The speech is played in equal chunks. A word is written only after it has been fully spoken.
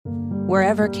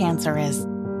Wherever cancer is,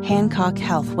 Hancock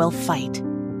Health will fight.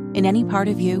 In any part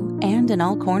of you and in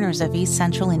all corners of East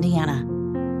Central Indiana.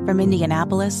 From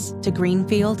Indianapolis to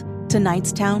Greenfield to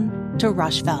Knightstown to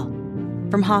Rushville.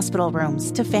 From hospital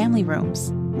rooms to family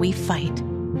rooms, we fight.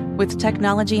 With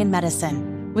technology and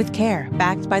medicine, with care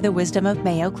backed by the wisdom of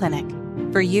Mayo Clinic.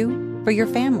 For you, for your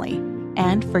family,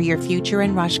 and for your future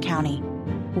in Rush County.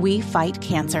 We fight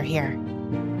cancer here.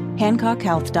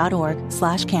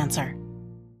 HancockHealth.org/cancer.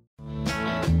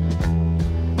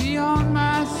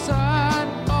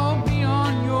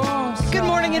 Good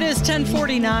morning. It is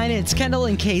 10:49. It's Kendall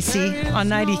and Casey on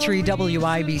 93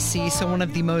 WIBC. So one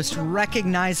of the most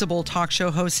recognizable talk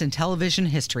show hosts in television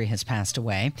history has passed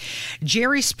away.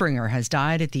 Jerry Springer has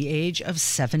died at the age of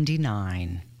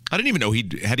 79. I didn't even know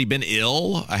had he been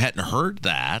ill. I hadn't heard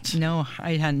that. No,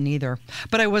 I hadn't either.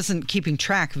 But I wasn't keeping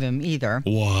track of him either.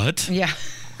 What? Yeah.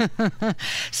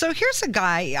 So here's a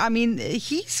guy. I mean,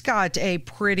 he's got a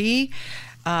pretty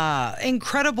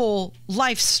incredible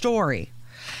life story.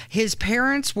 His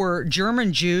parents were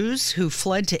German Jews who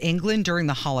fled to England during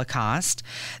the Holocaust.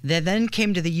 They then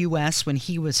came to the U.S. when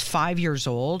he was 5 years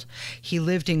old. He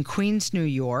lived in Queens, New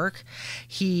York.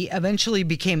 He eventually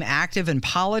became active in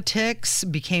politics,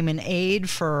 became an aide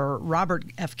for Robert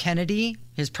F. Kennedy,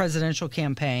 his presidential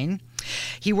campaign.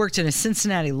 He worked in a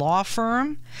Cincinnati law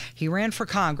firm. He ran for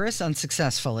Congress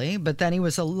unsuccessfully, but then he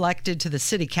was elected to the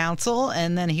city council,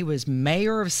 and then he was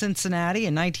mayor of Cincinnati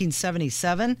in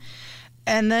 1977.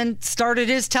 And then started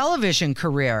his television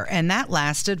career, and that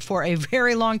lasted for a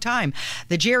very long time.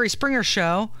 The Jerry Springer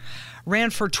Show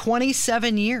ran for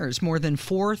 27 years, more than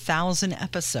 4,000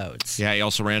 episodes. Yeah, he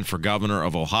also ran for governor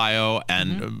of Ohio,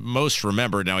 and most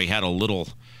remember, now he had a little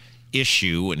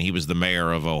issue when he was the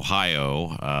mayor of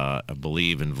Ohio, I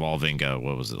believe involving,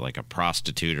 like a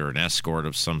prostitute or an escort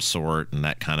of some sort, and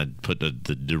that kind of put the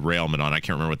derailment on. I can't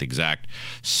remember what the exact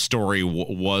story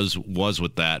was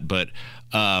with that, but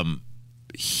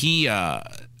he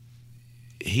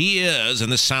is, and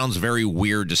this sounds very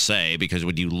weird to say because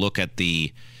when you look at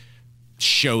the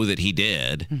show that he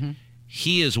did,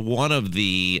 he is one of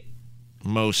the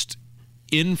most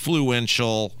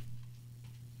influential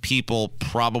people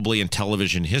probably in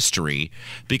television history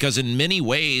because in many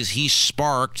ways he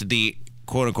sparked the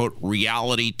quote-unquote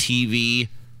reality TV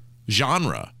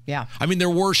genre. Yeah. I mean, there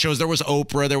were shows. There was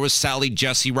Oprah. There was Sally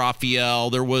Jesse Raphael.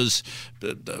 There was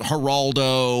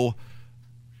Geraldo.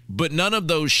 But none of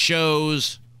those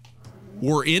shows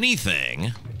were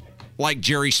anything like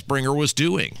Jerry Springer was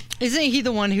doing. Isn't he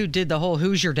the one who did the whole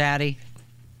Who's Your Daddy?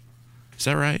 Is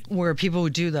that right? Where people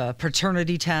would do the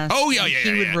paternity test. Oh, yeah.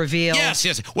 He would reveal. Yes.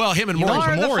 Well, him and You Maury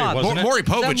are the father. wasn't it? Maury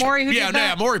Povich. Is that Maury who did that?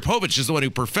 Yeah, Maury Povich is the one who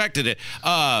perfected it.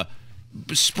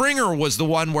 Springer was the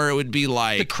one where it would be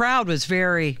like... The crowd was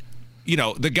very... You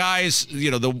know, the guys,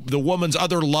 the woman's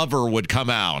other lover would come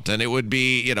out, and it would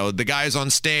be, the guys on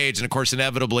stage, and of course,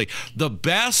 inevitably, the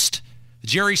best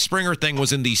Jerry Springer thing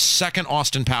was in the second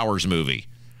Austin Powers movie,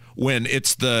 when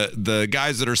it's the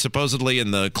guys that are supposedly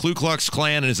in the Ku Klux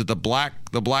Klan, and is it the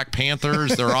Black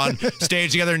Panthers? They're on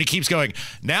stage together, and he keeps going,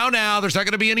 now, there's not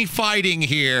going to be any fighting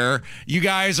here. You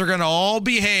guys are going to all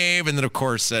behave, and then, of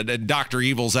course, Dr.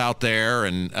 Evil's out there,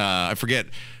 and I forget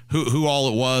who all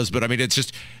it was, but I mean, it's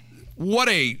just... What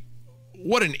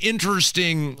an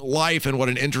interesting life and what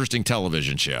an interesting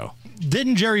television show.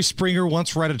 Didn't Jerry Springer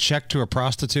once write a check to a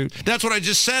prostitute? That's what I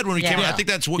just said when we came out. I think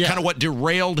that's kind of what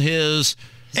derailed his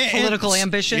political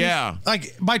ambition. Yeah.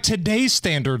 Like, by today's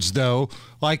standards, though,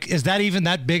 like, is that even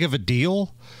that big of a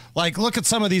deal? Like, look at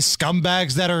some of these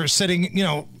scumbags that are sitting,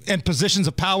 in positions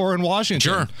of power in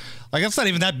Washington. Sure. Like, that's not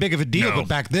even that big of a deal. No. But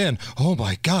back then, oh,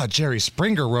 my God, Jerry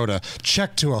Springer wrote a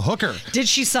check to a hooker. Did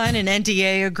she sign an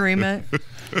NDA agreement?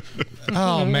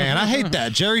 Oh, man, I hate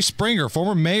that. Jerry Springer,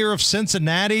 former mayor of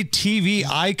Cincinnati, TV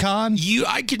icon.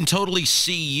 I can totally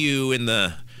see you in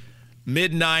the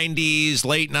mid-'90s,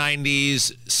 late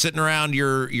 '90s, sitting around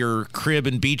your crib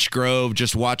in Beech Grove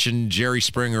just watching Jerry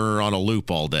Springer on a loop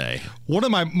all day. One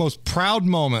of my most proud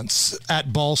moments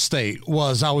at Ball State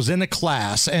was I was in a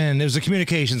class, and it was a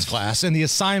communications class, and the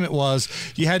assignment was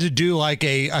you had to do like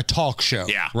a talk show,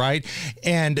 right?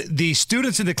 And the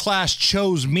students in the class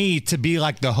chose me to be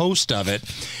like the host of it.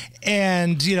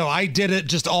 And, I did it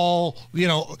just all, You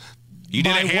did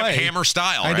a hammer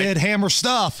style, right? I did hammer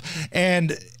stuff.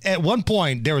 And at one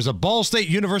point, there was a Ball State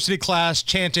University class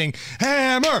chanting,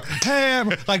 hammer,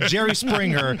 hammer, like Jerry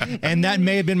Springer. And that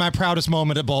may have been my proudest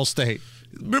moment at Ball State.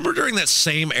 Remember during that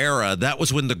same era, that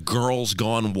was when the Girls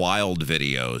Gone Wild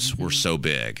videos were so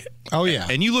big. Oh, yeah.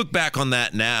 And you look back on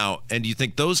that now, and you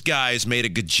think those guys made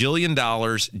 $1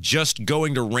 gajillion just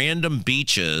going to random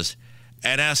beaches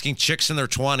and asking chicks in their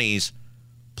 20s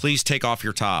please take off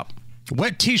your top.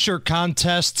 Wet t-shirt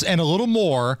contests and a little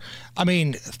more. I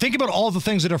mean, think about all the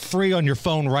things that are free on your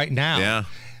phone right now. Yeah.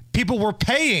 People were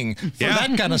paying for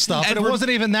that kind of stuff, and it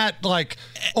wasn't even that, like,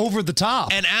 over the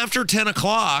top. And after 10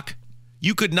 o'clock,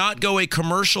 you could not go a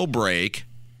commercial break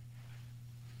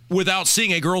without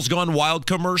seeing a Girls Gone Wild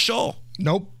commercial.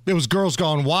 Nope. It was Girls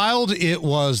Gone Wild, it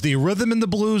was the Rhythm and the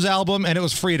Blues album, and it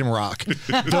was Freedom Rock.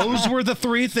 Those were the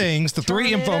three things, the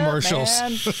three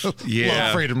infomercials. Yeah.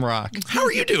 Love Freedom Rock. How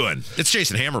are you doing? It's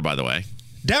Jason Hammer, by the way.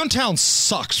 Downtown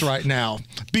sucks right now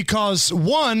because,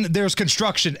 one, there's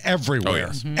construction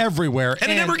everywhere. Everywhere.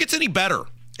 And it never gets any better.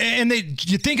 And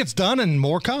you think it's done, and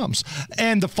more comes.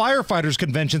 And the firefighters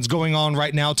convention's going on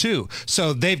right now, too.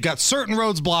 So they've got certain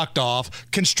roads blocked off,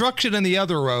 construction in the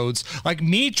other roads. Like,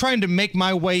 me trying to make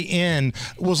my way in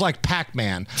was like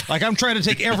Pac-Man. Like, I'm trying to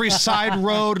take every side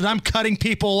road, and I'm cutting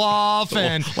people off.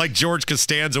 And like George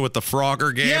Costanza with the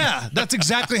Frogger game. Yeah, that's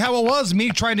exactly how it was, me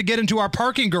trying to get into our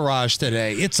parking garage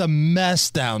today. It's a mess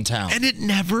downtown. And it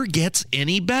never gets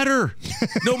any better.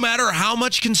 No matter how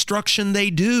much construction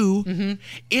they do,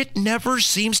 it never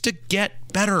seems to get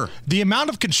better. The amount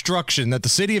of construction that the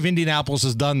city of Indianapolis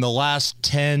has done the last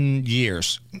 10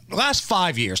 years, last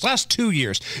 5 years, last 2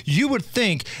 years, you would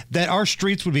think that our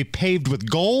streets would be paved with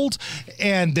gold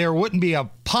and there wouldn't be a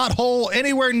pothole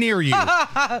anywhere near you.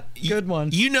 Good one.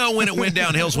 You know when it went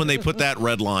downhill is when they put that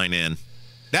red line in.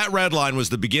 That red line was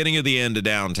the beginning of the end of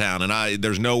downtown, and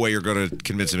there's no way you're going to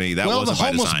convince me that wasn't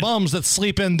by design. Well, the homeless bums that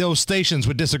sleep in those stations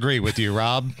would disagree with you,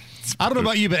 Rob. I don't know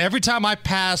about you, but every time I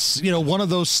pass, one of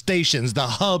those stations, the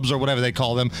hubs or whatever they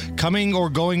call them, coming or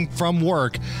going from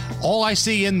work, all I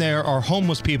see in there are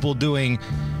homeless people doing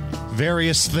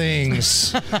various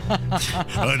things.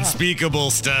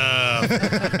 Unspeakable stuff.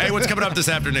 Hey, what's coming up this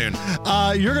afternoon?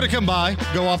 You're going to come by,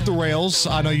 go off the rails.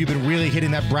 I know you've been really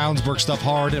hitting that Brownsburg stuff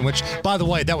hard, and which, by the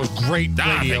way, that was great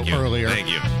radio earlier. Thank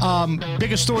you.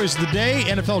 Biggest stories of the day,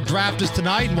 NFL draft is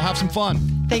tonight, and we'll have some fun.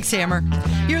 Thanks, Hammer.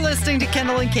 You're listening to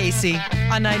Kendall and Casey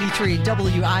on 93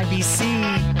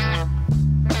 WIBC.